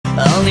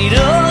I'll need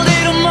all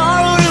day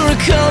tomorrow to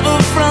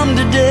recover from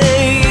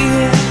today.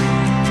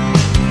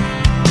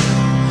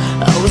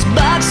 I was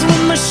boxing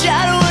with my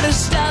shadow at a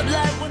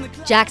stoplight when the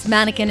Jack's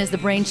Mannequin is the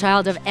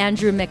brainchild of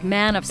Andrew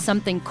McMahon of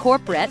Something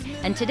Corporate,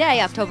 and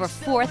today, October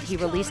 4th, he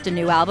released a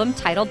new album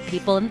titled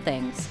People and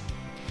Things.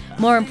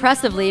 More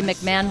impressively,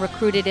 McMahon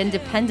recruited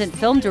independent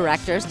film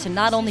directors to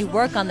not only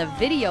work on the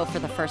video for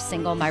the first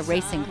single, My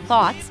Racing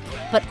Thoughts,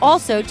 but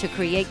also to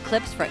create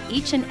clips for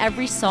each and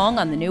every song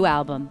on the new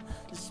album.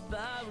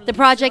 The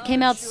project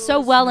came out so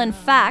well, in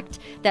fact,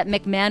 that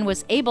McMahon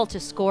was able to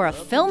score a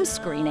film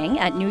screening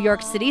at New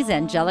York City's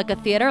Angelica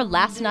Theater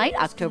last night,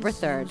 October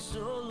 3rd.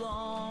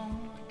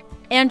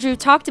 Andrew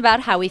talked about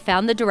how he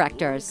found the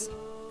directors.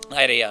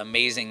 I had an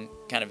amazing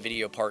kind of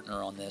video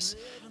partner on this,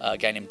 a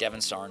guy named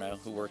Devin Sarno,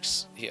 who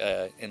works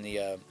in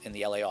the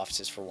LA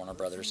offices for Warner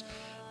Brothers,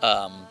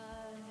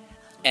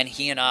 and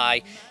he and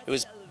I, it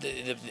was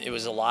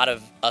a lot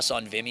of us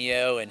on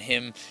Vimeo and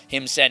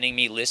him sending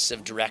me lists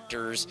of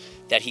directors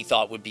that he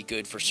thought would be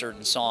good for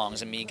certain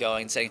songs, and me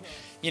going and saying,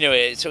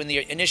 so in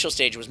the initial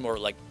stage it was more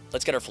like,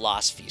 let's get our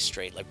philosophy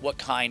straight. Like, what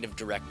kind of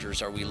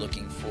directors are we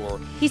looking for?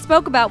 He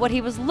spoke about what he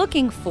was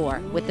looking for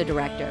with the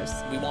directors.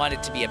 We want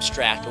it to be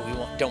abstract, but we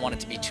don't want it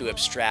to be too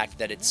abstract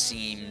that it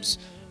seems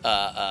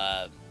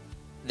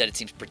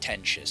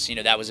pretentious.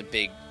 That was a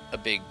big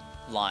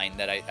line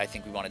that I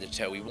think we wanted to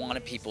toe. We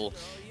wanted people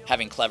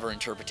having clever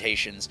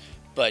interpretations,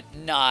 but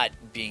not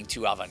being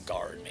too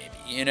avant-garde, maybe.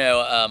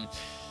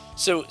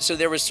 So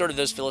there was sort of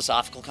those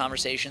philosophical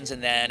conversations,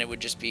 and then it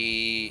would just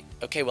be,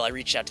 okay, well, I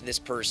reached out to this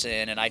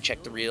person, and I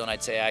checked the reel, and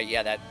I'd say,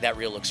 yeah, that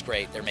reel looks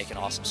great. They're making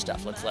awesome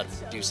stuff. Let's let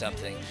them do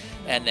something.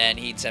 And then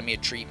he'd send me a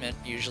treatment,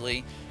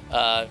 usually,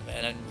 and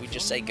then we'd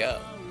just say go.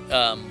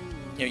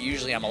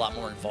 Usually I'm a lot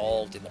more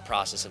involved in the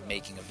process of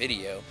making a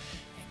video,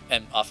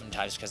 and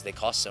oftentimes because they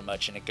cost so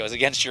much and it goes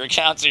against your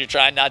account, so you're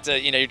trying not to,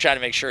 you're trying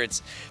to make sure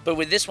it's, but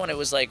with this one, it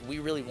was like, we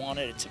really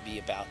wanted it to be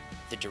about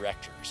the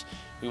directors.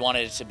 We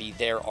wanted it to be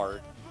their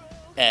art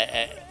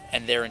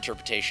and their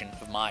interpretation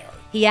of my art.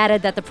 He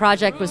added that the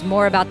project was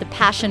more about the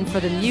passion for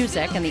the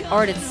music and the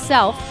art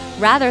itself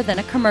rather than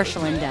a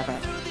commercial endeavor.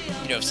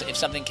 If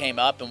something came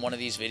up in one of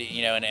these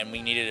videos, and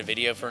we needed a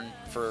video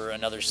for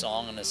another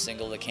song and a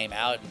single that came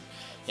out,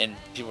 and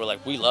people were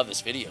like, we love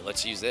this video,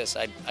 let's use this,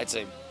 I'd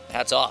say,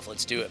 hats off,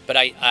 let's do it. But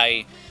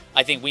I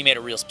think we made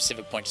a real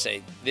specific point to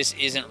say, this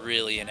isn't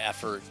really an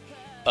effort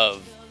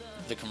of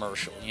the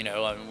commercial. I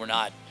mean, we're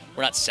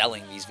not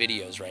selling these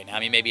videos right now. I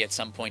mean, maybe at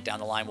some point down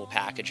the line we'll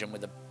package them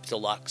with a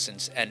deluxe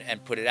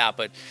and put it out.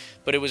 But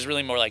it was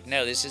really more like,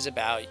 no, this is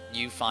about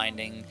you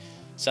finding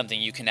something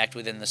you connect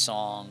with in the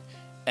song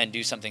and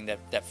do something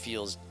that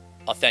feels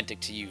authentic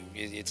to you.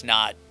 It's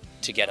not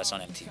to get us on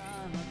MTV.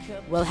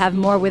 We'll have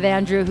more with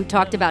Andrew, who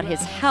talked about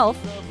his health,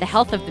 the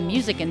health of the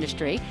music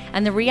industry,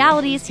 and the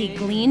realities he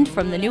gleaned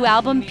from the new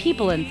album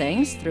People and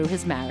Things through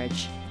his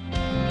marriage.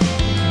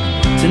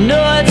 to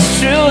know it's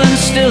true and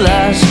still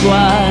ask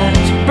why,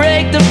 to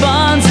break the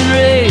bonds and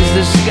raise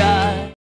the sky.